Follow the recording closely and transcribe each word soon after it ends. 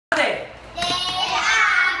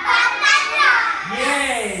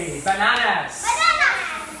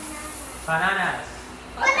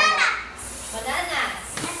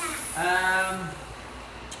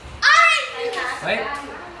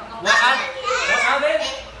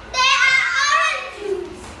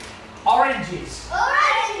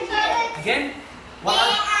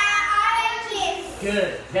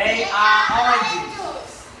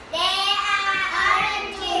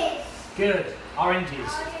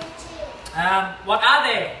oranges. What are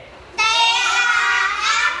they? They are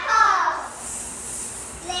apples.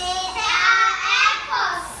 They are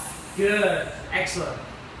apples. Good, excellent.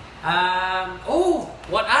 Oh,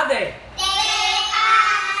 what are they? They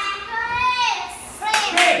are grapes.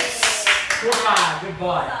 Grapes. Good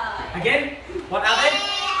boy. Again, what are they?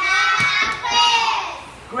 They are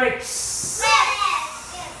grapes. Grapes.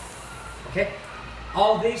 Grapes. Okay.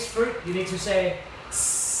 All these fruit, you need to say.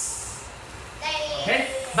 Okay.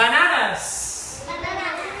 Bananas.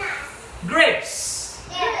 Bananas. Grapes.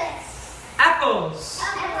 Grapes. Apples.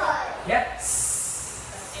 Apples. Yep.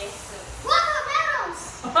 Watermelons.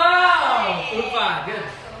 Oh, good.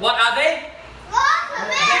 What are they?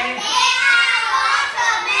 Watermelons. They are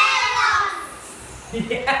watermelons.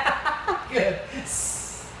 Yeah, good.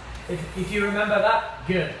 If you remember that,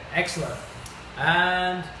 good, excellent.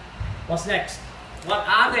 And what's next? What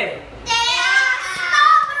are they? They are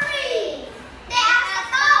strawberries. They are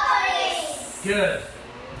strawberries. Good.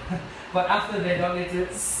 But after they don't need to.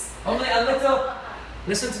 Only a little.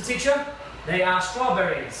 Listen to teacher. They are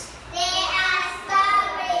strawberries. They are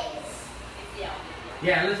strawberries.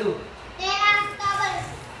 Yeah, a little. They are strawberries.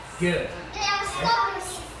 Good. They are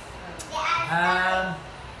strawberries. They are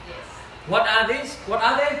What are these? What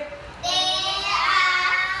are they? They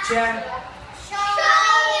are Cherries.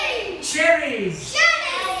 cherries.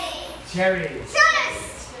 Cherries.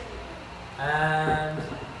 Cherries. And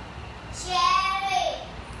Cherry.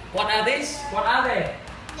 what are these? What are they?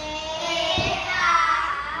 They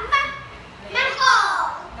are mango.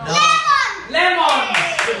 No. Lemon. Lemons.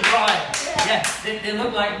 Good boy. Yeah, they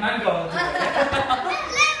look like mangoes.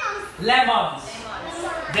 Lemons. Lemons.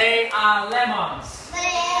 They are lemons.